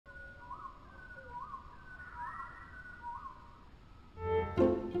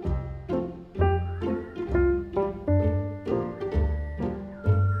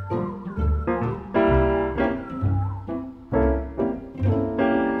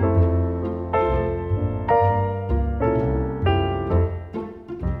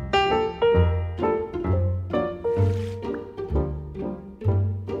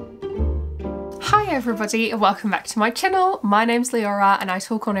everybody, welcome back to my channel. My name's Leora and I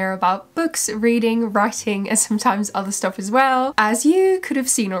talk on air about books, reading, writing and sometimes other stuff as well. As you could have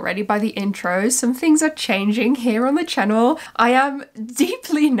seen already by the intro, some things are changing here on the channel. I am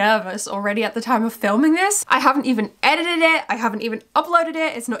deeply nervous already at the time of filming this. I haven't even edited it, I haven't even uploaded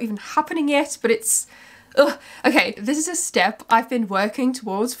it, it's not even happening yet, but it's... Ugh. Okay, this is a step I've been working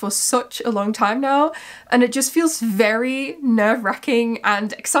towards for such a long time now, and it just feels very nerve-wracking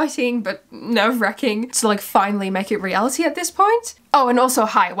and exciting, but nerve-wracking to like finally make it reality at this point. Oh, and also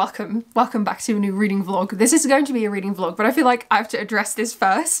hi, welcome back to a new reading vlog. This is going to be a reading vlog, but I feel like I have to address this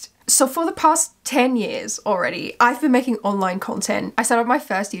first. So for the past 10 years already, I've been making online content. I started my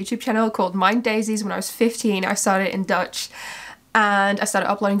first YouTube channel called Mind Daisies when I was 15. I started in Dutch. And I started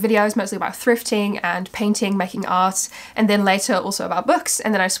uploading videos mostly about thrifting and painting, making art, and then later also about books.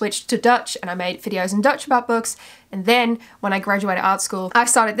 And then I switched to Dutch and I made videos in Dutch about books. And then when I graduated art school, I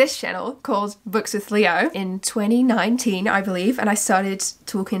started this channel called Books with Leo in 2019, I believe. And I started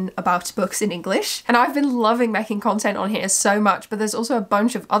talking about books in English. And I've been loving making content on here so much, but there's also a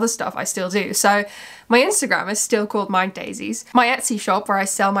bunch of other stuff I still do. So my Instagram is still called Mind Daisies. My Etsy shop where I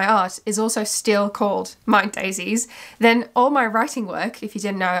sell my art is also still called Mind Daisies. Then all my writing work, if you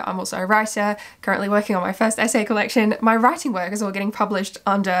didn't know, I'm also a writer, currently working on my first essay collection. My writing work is all getting published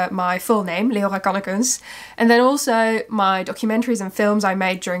under my full name, Leora. And then also my documentaries and films I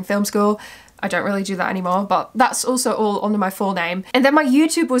made during film school. I don't really do that anymore, but that's also all under my full name. And then my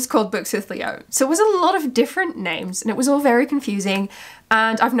YouTube was called Books with Leo. So it was a lot of different names and it was all very confusing.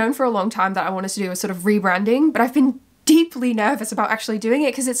 And I've known for a long time that I wanted to do a sort of rebranding, but I've been deeply nervous about actually doing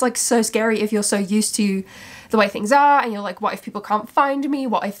it because it's like so scary if you're so used to the way things are and you're like, what if people can't find me?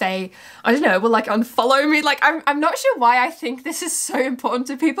 What if they, I don't know, will like unfollow me? Like I'm not sure why I think this is so important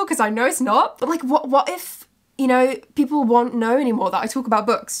to people because I know it's not, but like what if, you know, people won't know anymore that I talk about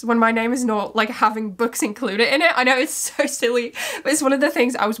books when my name is not like having books included in it. I know it's so silly, but it's one of the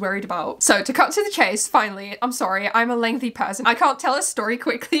things I was worried about. So to cut to the chase, finally, I'm sorry, I'm a lengthy person. I can't tell a story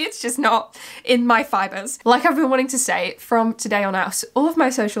quickly, it's just not in my fibers. Like I've been wanting to say, from today on out, all of my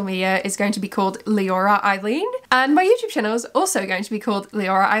social media is going to be called Leora Eileen, and my YouTube channel is also going to be called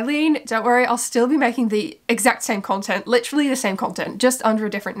Leora Eileen. Don't worry, I'll still be making the exact same content, literally the same content, just under a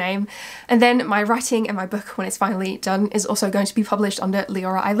different name. And then my writing and my book, when it's finally done, is also going to be published under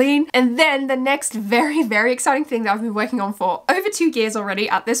Leora Eileen. And then the next very, very exciting thing that I've been working on for over 2 years already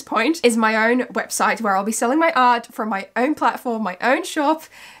at this point is my own website where I'll be selling my art from my own platform, my own shop.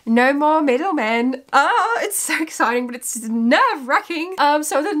 No more middlemen. It's so exciting, but it's nerve-wracking.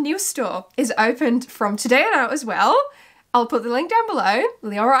 So the new store is opened from today on out as well. I'll put the link down below,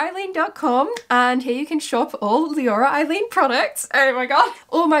 leoraeileen.com, and here you can shop all Leora Eileen products. Oh my god.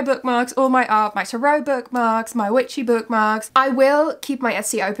 All my bookmarks, all my art, my tarot bookmarks, my witchy bookmarks. I will keep my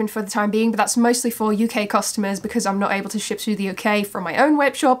Etsy open for the time being, but that's mostly for UK customers because I'm not able to ship to the UK from my own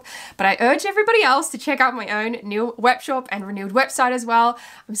webshop. But I urge everybody else to check out my own new webshop and renewed website as well.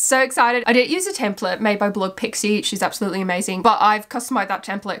 I'm so excited. I did use a template made by Blog Pixie. She's absolutely amazing, but I've customized that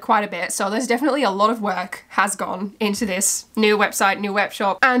template quite a bit. So there's definitely a lot of work has gone into this new website, new web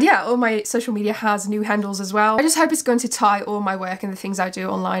shop. And yeah, all my social media has new handles as well. I just hope it's going to tie all my work and the things I do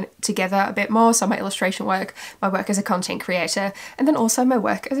online together a bit more. So my illustration work, my work as a content creator, and then also my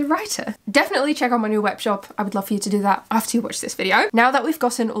work as a writer. Definitely check out my new web shop. I would love for you to do that after you watch this video. Now that we've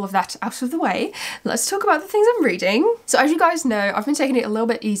gotten all of that out of the way, let's talk about the things I'm reading. So as you guys know, I've been taking it a little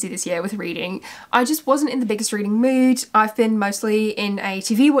bit easy this year with reading. I just wasn't in the biggest reading mood. I've been mostly in a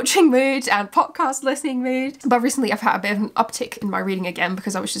TV watching mood and podcast listening mood, but recently I've had a bit of an uptick in my reading again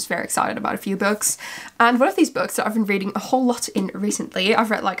because I was just very excited about a few books. And one of these books that I've been reading a whole lot in recently, I've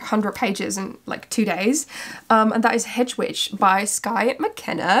read like 100 pages in like 2 days, and that is Hedge Witch by Skye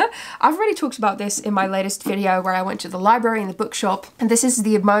McKenna. I've already talked about this in my latest video where I went to the library and the bookshop, and this is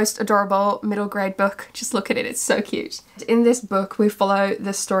the most adorable middle grade book. Just look at it, it's so cute. In this book we follow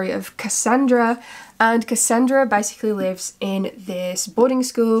the story of Cassandra, and Cassandra basically lives in this boarding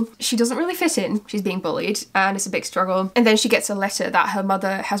school. She doesn't really fit in, she's being bullied, and it's a big struggle. And then she gets a letter that her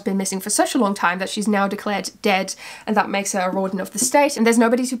mother has been missing for such a long time that she's now declared dead, and that makes her a warden of the state, and there's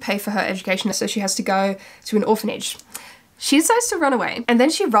nobody to pay for her education, so she has to go to an orphanage. She decides to run away, and then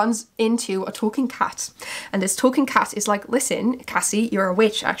she runs into a talking cat. And this talking cat is like, listen, Cassie, you're a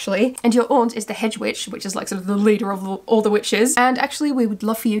witch actually, and your aunt is the Hedge Witch, which is like sort of the leader of all the witches. And actually we would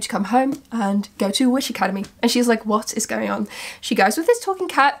love for you to come home and go to a witch academy. And she's like, what is going on? She goes with this talking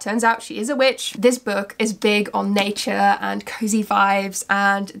cat, turns out she is a witch. This book is big on nature and cozy vibes,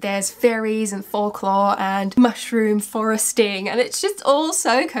 and there's fairies and folklore and mushroom foresting, and it's just all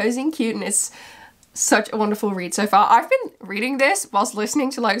so cozy and cute, and it's such a wonderful read so far. I've been reading this whilst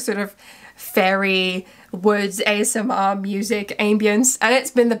listening to like sort of fairy woods, ASMR, music, ambience, and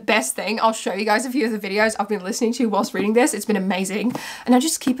it's been the best thing. I'll show you guys a few of the videos I've been listening to whilst reading this. It's been amazing. And I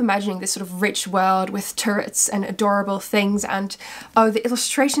just keep imagining this sort of rich world with turrets and adorable things. And oh, the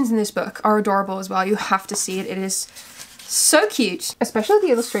illustrations in this book are adorable as well. You have to see it. It is so cute, especially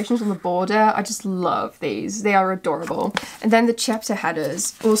the illustrations on the border. I just love these. They are adorable. And then the chapter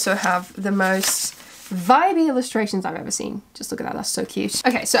headers also have the most vibey illustrations I've ever seen. Just look at that, that's so cute.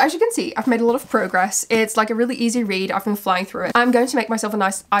 Okay, so as you can see, I've made a lot of progress. It's like a really easy read. I've been flying through it. I'm going to make myself a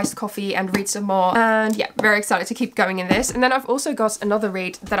nice iced coffee and read some more. And yeah, very excited to keep going in this. And then I've also got another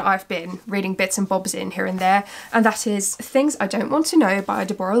read that I've been reading bits and bobs in here and there. And that is Things I Don't Want to Know by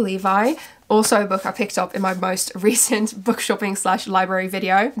Deborah Levi. Also a book I picked up in my most recent book shopping / library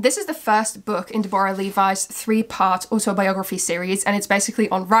video. This is the first book in Deborah Levi's 3-part autobiography series, and it's basically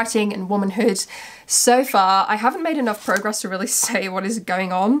on writing and womanhood. So far, I haven't made enough progress to really say what is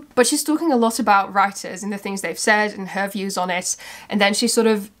going on, but she's talking a lot about writers and the things they've said and her views on it, and then she sort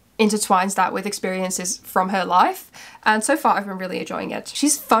of intertwines that with experiences from her life, and so far I've been really enjoying it.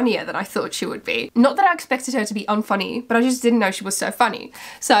 She's funnier than I thought she would be. Not that I expected her to be unfunny, but I just didn't know she was so funny.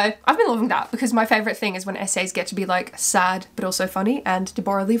 So I've been loving that, because my favourite thing is when essays get to be like sad but also funny, and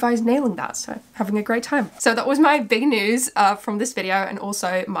Deborah Levi is nailing that, so having a great time. So that was my big news from this video, and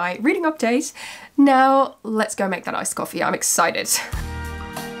also my reading update. Now let's go make that iced coffee. I'm excited.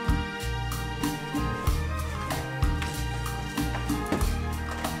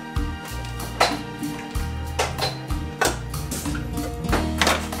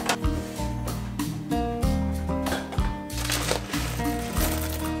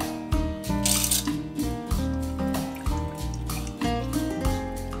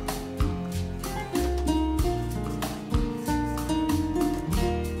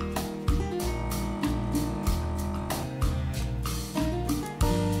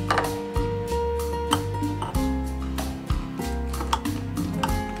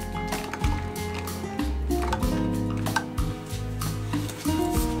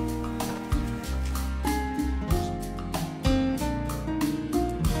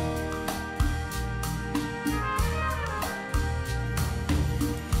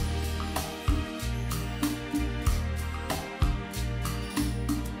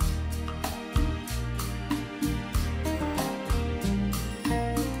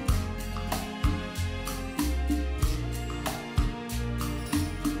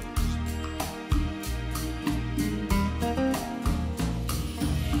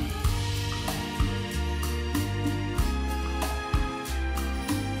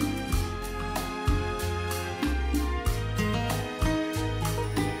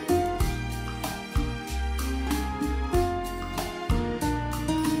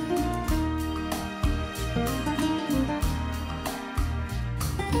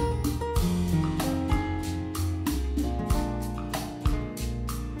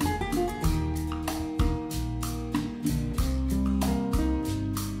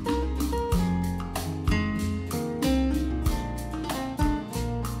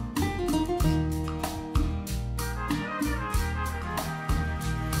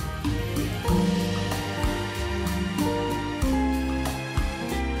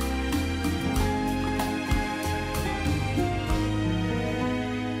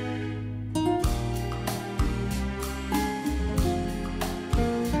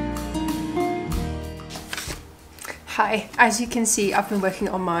 Hi, as you can see, I've been working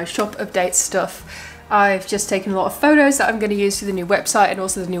on my shop update stuff. I've just taken a lot of photos that I'm going to use for the new website and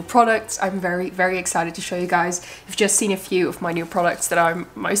also the new products. I'm very excited to show you guys. You've just seen a few of my new products that I'm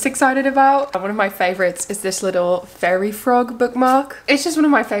most excited about. One of my favorites is this little fairy frog bookmark. It's just one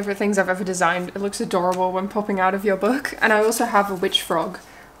of my favorite things I've ever designed. It looks adorable when popping out of your book. And I also have a witch frog.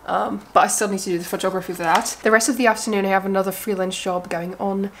 But I still need to do the photography for that. The rest of the afternoon I have another freelance job going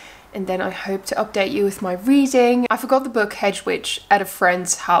on, and then I hope to update you with my reading. I forgot the book Hedge Witch at a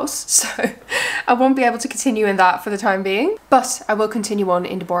friend's house, so I won't be able to continue in that for the time being, but I will continue on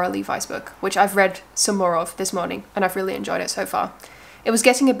in Deborah Levi's book, which I've read some more of this morning, and I've really enjoyed it so far. It was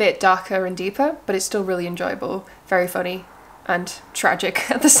getting a bit darker and deeper, but it's still really enjoyable, very funny, and tragic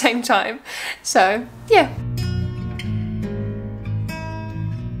at the same time. So, yeah.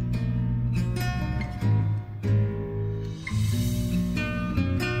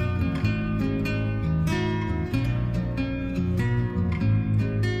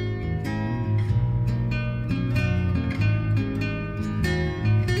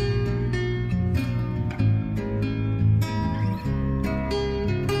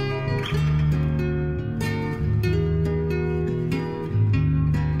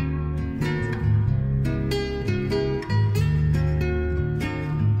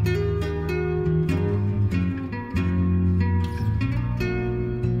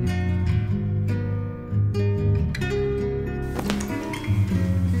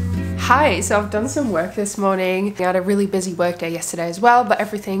 Hi, so I've done some work this morning. I had a really busy work day yesterday as well, but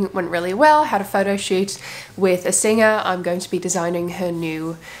everything went really well. Had a photo shoot with a singer. I'm going to be designing her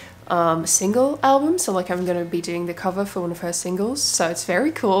new single album, so like I'm gonna be doing the cover for one of her singles, so it's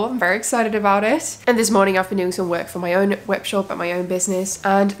very cool. I'm very excited about it. And this morning I've been doing some work for my own web shop at my own business,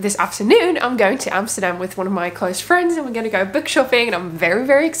 and this afternoon I'm going to Amsterdam with one of my close friends and we're gonna go book shopping, and I'm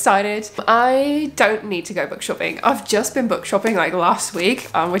very excited. I don't need to go book shopping. I've just been book shopping like last week,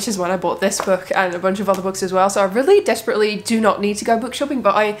 which is when I bought this book and a bunch of other books as well, so I really desperately do not need to go book shopping,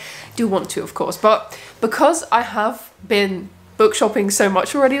 but I do want to, of course. But because I have been book shopping so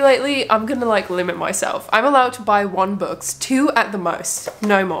much already lately, I'm gonna like limit myself. I'm allowed to buy 1 book, 2 at the most,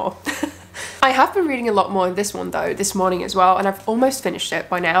 no more. I have been reading a lot more in this one though, this morning as well, and I've almost finished it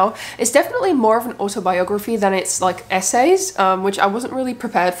by now. It's definitely more of an autobiography than it's like essays, which I wasn't really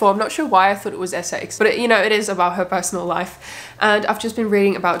prepared for. I'm not sure why I thought it was essays, but you know, it is about her personal life. And I've just been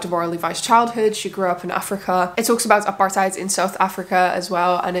reading about Deborah Levi's childhood. She grew up in Africa. It talks about apartheid in South Africa as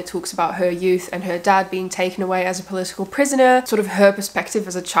well, and it talks about her youth and her dad being taken away as a political prisoner, sort of her perspective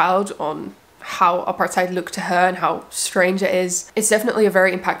as a child on how apartheid looked to her and how strange it is. It's definitely a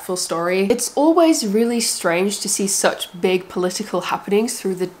very impactful story. It's always really strange to see such big political happenings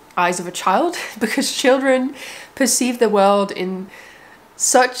through the eyes of a child, because children perceive the world in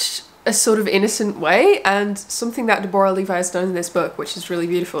such a sort of innocent way, and something that Deborah Levi has done in this book, which is really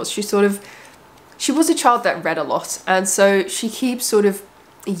beautiful, she was a child that read a lot, and so she keeps sort of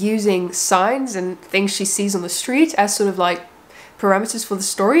using signs and things she sees on the street as sort of like parameters for the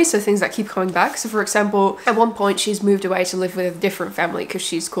story, so things that keep coming back. So for example, at one point she's moved away to live with a different family because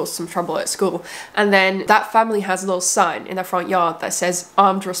she's caused some trouble at school, and then that family has a little sign in their front yard that says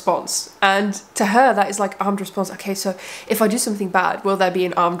armed response, and to her that is like armed response. Okay, so if I do something bad, will there be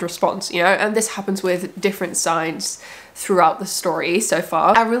an armed response, you know? And this happens with different signs throughout the story so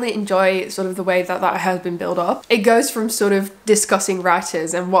far. I really enjoy sort of the way that that has been built up. It goes from sort of discussing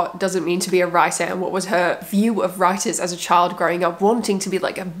writers and what does it mean to be a writer and what was her view of writers as a child growing up, wanting to be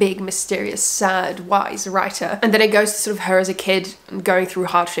like a big, mysterious, sad, wise writer. And then it goes to sort of her as a kid going through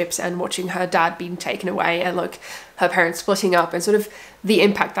hardships and watching her dad being taken away and like her parents splitting up and sort of the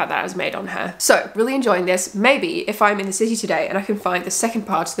impact that that has made on her. So really enjoying this. Maybe if I'm in the city today and I can find the second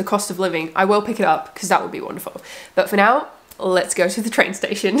part, The Cost of Living, I will pick it up because that would be wonderful. But for now, let's go to the train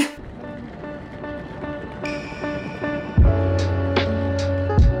station.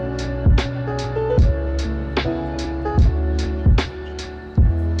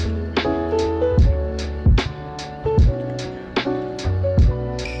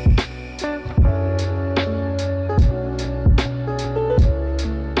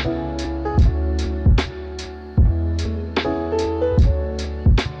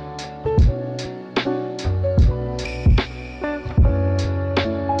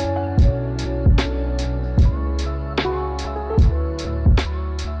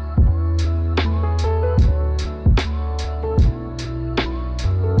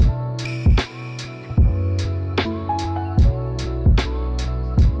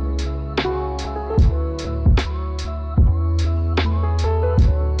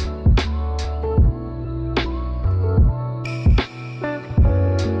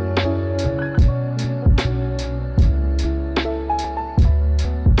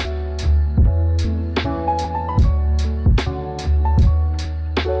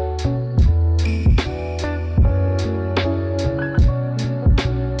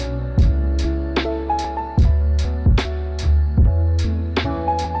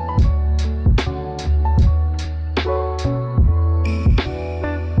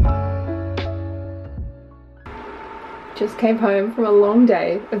 Just came home from a long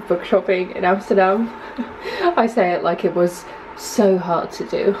day of book shopping in Amsterdam. I say it like it was so hard to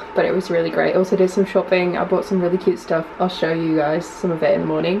do, but it was really great. Also did some shopping. I bought some really cute stuff. I'll show you guys some of it in the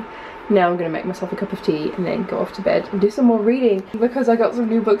morning. Now I'm gonna make myself a cup of tea and then go off to bed and do some more reading, because I got some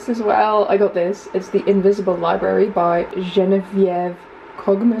new books as well. I got this. It's The Invisible Library by Geneviève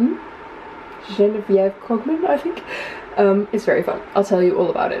Krogman. I think. It's very fun. I'll tell you all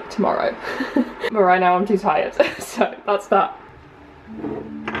about it tomorrow. But right now I'm too tired, so that's that.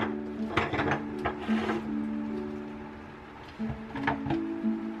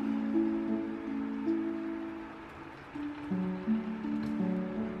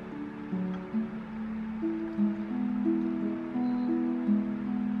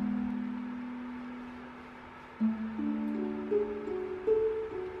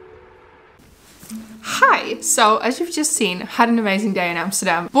 Hi! So, as you've just seen, had an amazing day in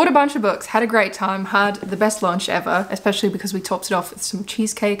Amsterdam. Bought a bunch of books, had a great time, had the best lunch ever, especially because we topped it off with some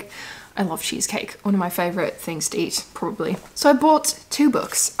cheesecake. I love cheesecake, one of my favourite things to eat, probably. So I bought 2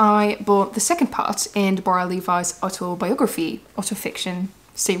 books. I bought the second part in Deborah Levi's autobiography, autofiction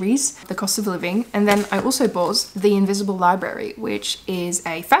series, The Cost of Living, and then I also bought The Invisible Library, which is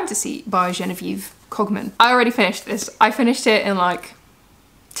a fantasy by Genevieve Cogman. I already finished this. I finished it in like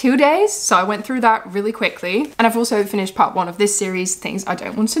 2 days, so I went through that really quickly. And I've also finished part 1 of this series, Things I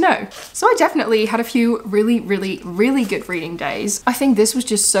Don't Want to Know. So I definitely had a few really good reading days. I think this was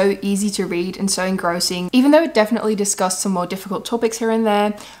just so easy to read and so engrossing. Even though it definitely discussed some more difficult topics here and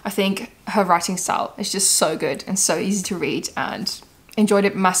there, I think her writing style is just so good and so easy to read, and enjoyed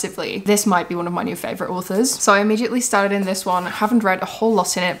it massively. This might be one of my new favorite authors. So I immediately started in this one. I haven't read a whole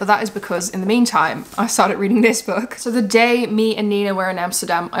lot in it, but that is because in the meantime, I started reading this book. So the day me and Nina were in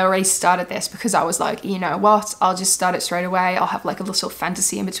Amsterdam, I already started this because I was like, you know what, I'll just start it straight away. I'll have like a little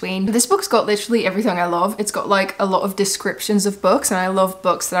fantasy in between. This book's got literally everything I love. It's got like a lot of descriptions of books, and I love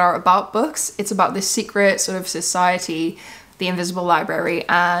books that are about books. It's about this secret sort of society, the Invisible Library,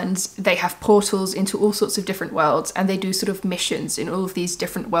 and they have portals into all sorts of different worlds, and they do sort of missions in all of these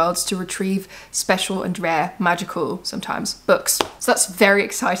different worlds to retrieve special and rare, magical, sometimes, books. So that's very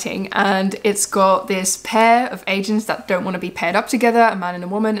exciting, and it's got this pair of agents that don't want to be paired up together, a man and a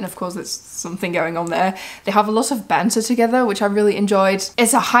woman, and of course there's something going on there. They have a lot of banter together, which I really enjoyed.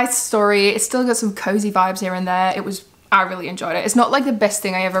 It's a heist story. It's still got some cozy vibes here and there. I really enjoyed it. It's not like the best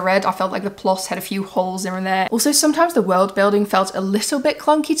thing I ever read. I felt like the plot had a few holes here and there. Also, sometimes the world building felt a little bit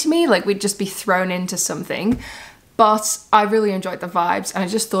clunky to me, like we'd just be thrown into something. But I really enjoyed the vibes, and I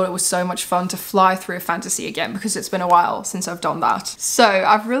just thought it was so much fun to fly through a fantasy again, because it's been a while since I've done that. So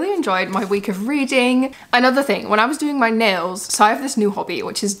I've really enjoyed my week of reading. Another thing, when I was doing my nails, so I have this new hobby,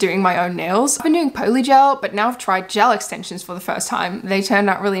 which is doing my own nails. I've been doing polygel, but now I've tried gel extensions for the first time. They turned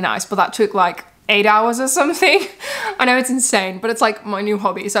out really nice, but that took like 8 hours or something. I know it's insane, but it's like my new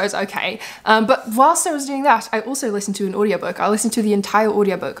hobby, so it's okay. But whilst I was doing that, I also listened to an audiobook. I listened to the entire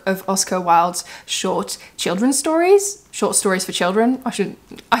audiobook of Oscar Wilde's short children's stories. Short stories for children.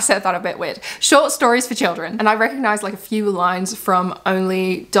 I said that a bit weird. Short stories for children. And I recognized like a few lines from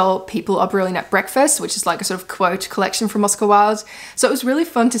Only Dull People Are Brilliant at Breakfast, which is like a sort of quote collection from Oscar Wilde. So it was really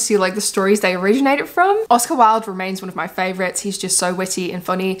fun to see like the stories they originated from. Oscar Wilde remains one of my favorites. He's just so witty and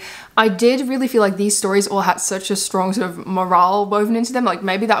funny. I did really feel like these stories all had such a strong sort of morale woven into them. Like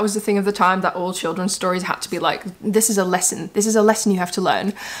maybe that was the thing of the time, that all children's stories had to be like, this is a lesson. This is a lesson you have to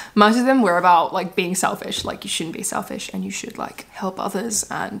learn. Most of them were about like being selfish. Like you shouldn't be selfish, and you should like help others,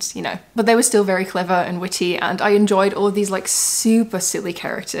 and you know, but they were still very clever and witty, and I enjoyed all of these like super silly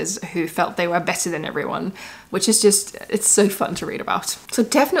characters who felt they were better than everyone, which is just, it's so fun to read about. So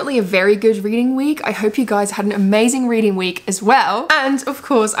definitely a very good reading week. I hope you guys had an amazing reading week as well. And of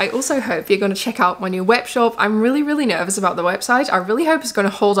course, I also hope you're going to check out my new web shop. I'm really nervous about the website. I really hope it's going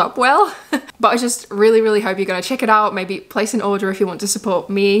to hold up well, but I just really hope you're going to check it out. Maybe place an order if you want to support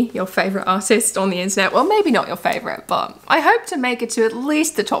me, your favorite artist on the internet. Well, maybe not your favorite, but I hope to make it to at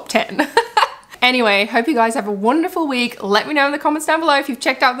least the top 10. Anyway, hope you guys have a wonderful week. Let me know in the comments down below if you've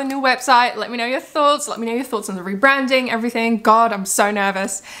checked out the new website. Let me know your thoughts. Let me know your thoughts on the rebranding, everything. God, I'm so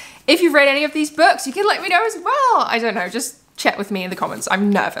nervous. If you've read any of these books, you can let me know as well. I don't know, just chat with me in the comments.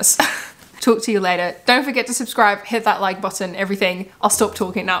 I'm nervous. Talk to you later. Don't forget to subscribe, hit that like button, everything. I'll stop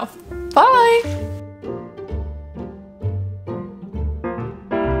talking now. Bye.